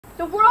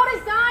The world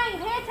is dying.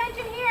 Pay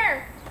attention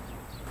here.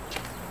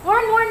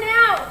 Learn more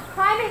now.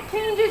 Climate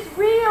change is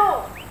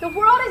real. The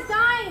world is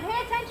dying.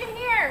 Pay attention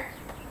here.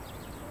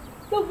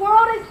 The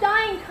world is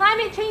dying.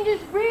 Climate change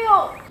is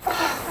real.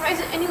 Why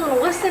isn't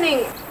anyone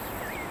listening?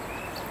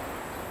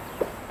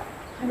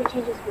 Climate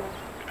change is real.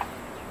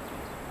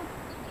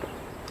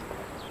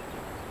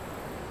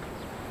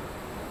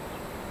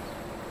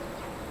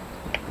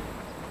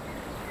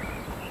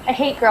 I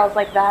hate girls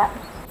like that.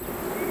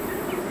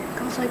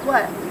 Girls like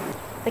what?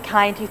 The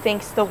kind who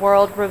thinks the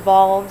world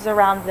revolves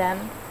around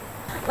them.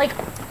 Like,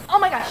 oh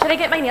my gosh, should I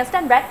get my nails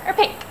done red or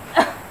pink?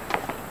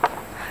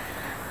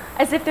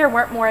 As if there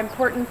weren't more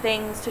important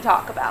things to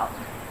talk about.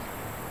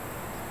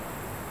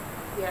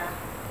 Yeah.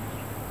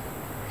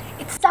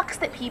 It sucks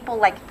that people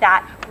like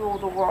that rule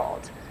the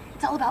world.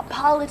 It's all about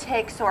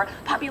politics or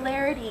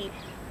popularity,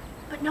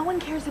 but no one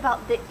cares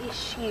about the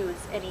issues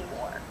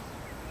anymore.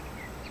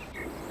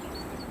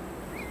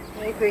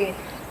 I agree.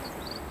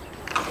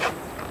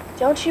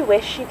 Don't you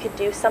wish you could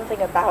do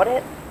something about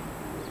it?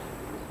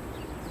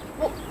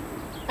 Well,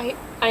 I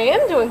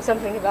am doing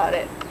something about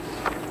it.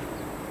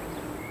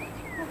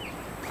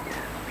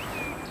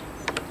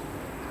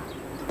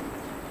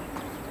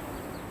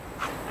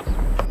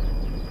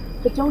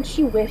 But don't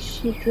you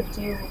wish you could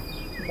do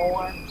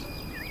more?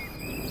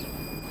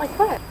 Like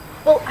what?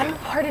 Well, I'm a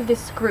part of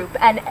this group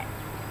and...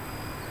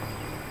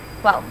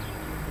 Well,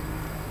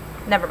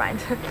 never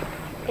mind.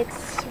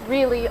 It's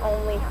really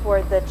only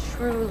for the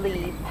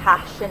truly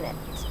passionate.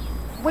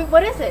 Wait,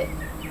 what is it?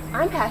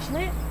 I'm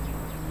passionate.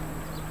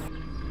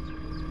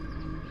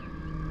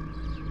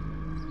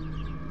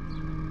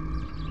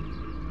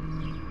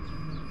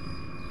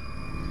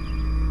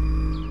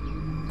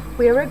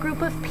 We're a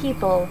group of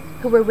people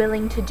who are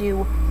willing to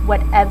do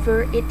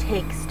whatever it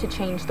takes to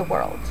change the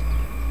world.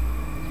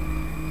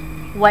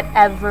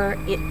 Whatever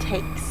it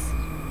takes.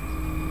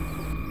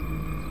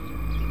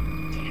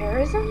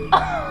 Terrorism?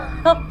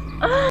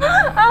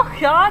 Oh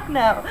God,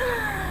 no.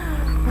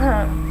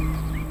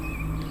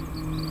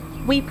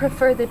 We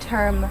prefer the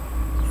term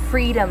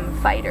freedom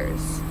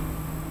fighters.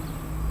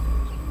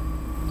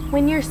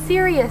 When you're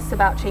serious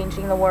about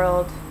changing the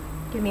world,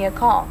 give me a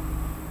call.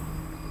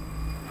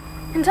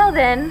 Until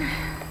then,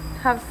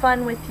 have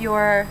fun with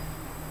your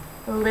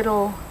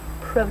little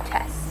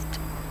protest.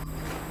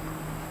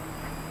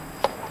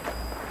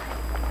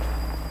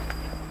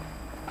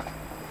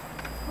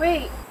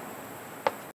 Wait.